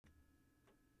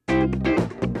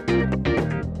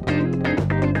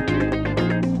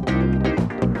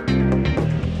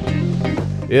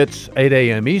It's 8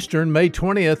 a.m. Eastern, May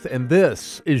 20th, and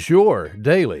this is your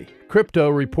daily crypto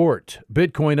report.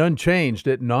 Bitcoin unchanged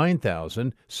at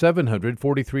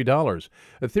 $9,743.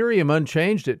 Ethereum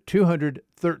unchanged at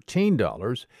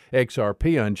 $213.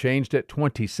 XRP unchanged at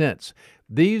 20 cents.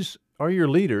 These are your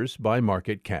leaders by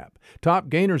market cap. Top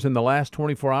gainers in the last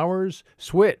 24 hours: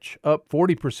 Switch up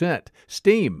 40%,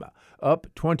 Steam up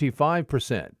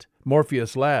 25%,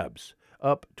 Morpheus Labs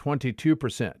up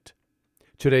 22%.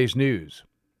 Today's news.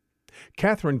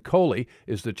 Catherine Coley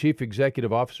is the chief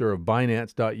executive officer of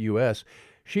Binance.us.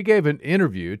 She gave an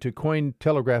interview to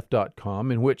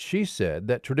Cointelegraph.com in which she said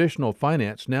that traditional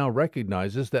finance now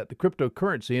recognizes that the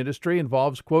cryptocurrency industry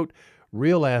involves, quote,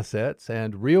 real assets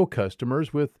and real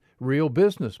customers with real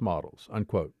business models,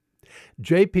 unquote.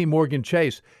 J.P. Morgan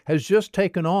Chase has just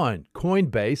taken on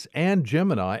Coinbase and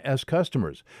Gemini as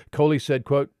customers. Coley said,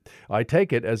 quote, I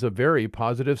take it as a very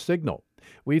positive signal.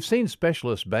 We've seen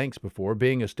specialist banks before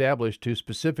being established to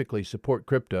specifically support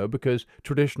crypto because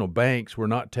traditional banks were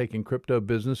not taking crypto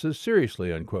businesses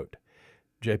seriously, unquote.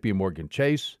 J.P. Morgan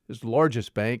Chase is the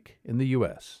largest bank in the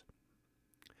U.S.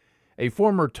 A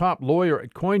former top lawyer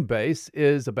at Coinbase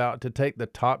is about to take the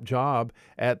top job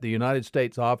at the United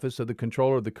States Office of the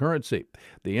Comptroller of the Currency,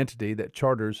 the entity that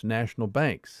charters national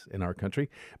banks in our country.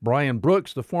 Brian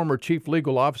Brooks, the former chief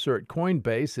legal officer at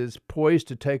Coinbase, is poised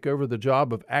to take over the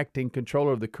job of acting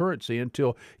Comptroller of the Currency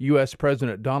until U.S.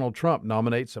 President Donald Trump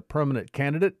nominates a permanent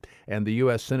candidate and the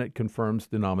U.S. Senate confirms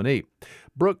the nominee.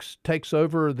 Brooks takes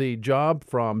over the job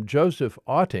from Joseph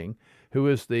Otting, who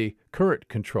is the current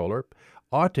Comptroller.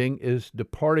 Otting is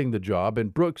departing the job,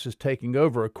 and Brooks is taking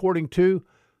over, according to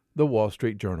the Wall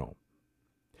Street Journal.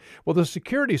 Well, the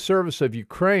Security Service of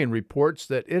Ukraine reports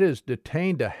that it has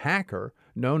detained a hacker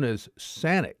known as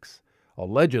Sanix,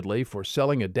 allegedly for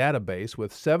selling a database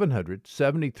with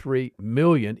 773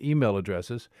 million email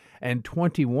addresses and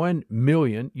 21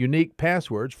 million unique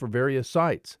passwords for various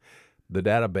sites. The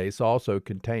database also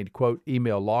contained, quote,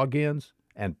 email logins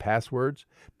and passwords,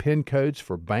 PIN codes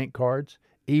for bank cards,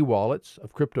 e-wallets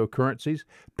of cryptocurrencies,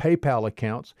 PayPal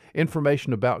accounts,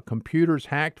 information about computers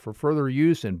hacked for further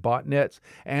use in botnets,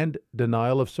 and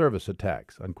denial of service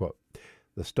attacks, unquote.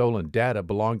 The stolen data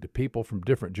belonged to people from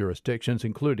different jurisdictions,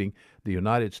 including the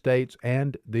United States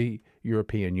and the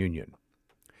European Union.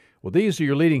 Well, these are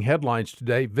your leading headlines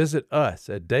today. Visit us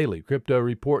at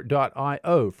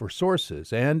dailycryptoreport.io for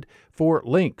sources and for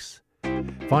links.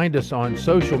 Find us on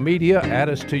social media, add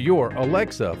us to your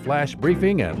Alexa flash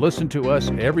briefing, and listen to us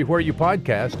everywhere you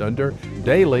podcast under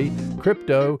Daily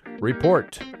Crypto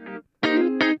Report.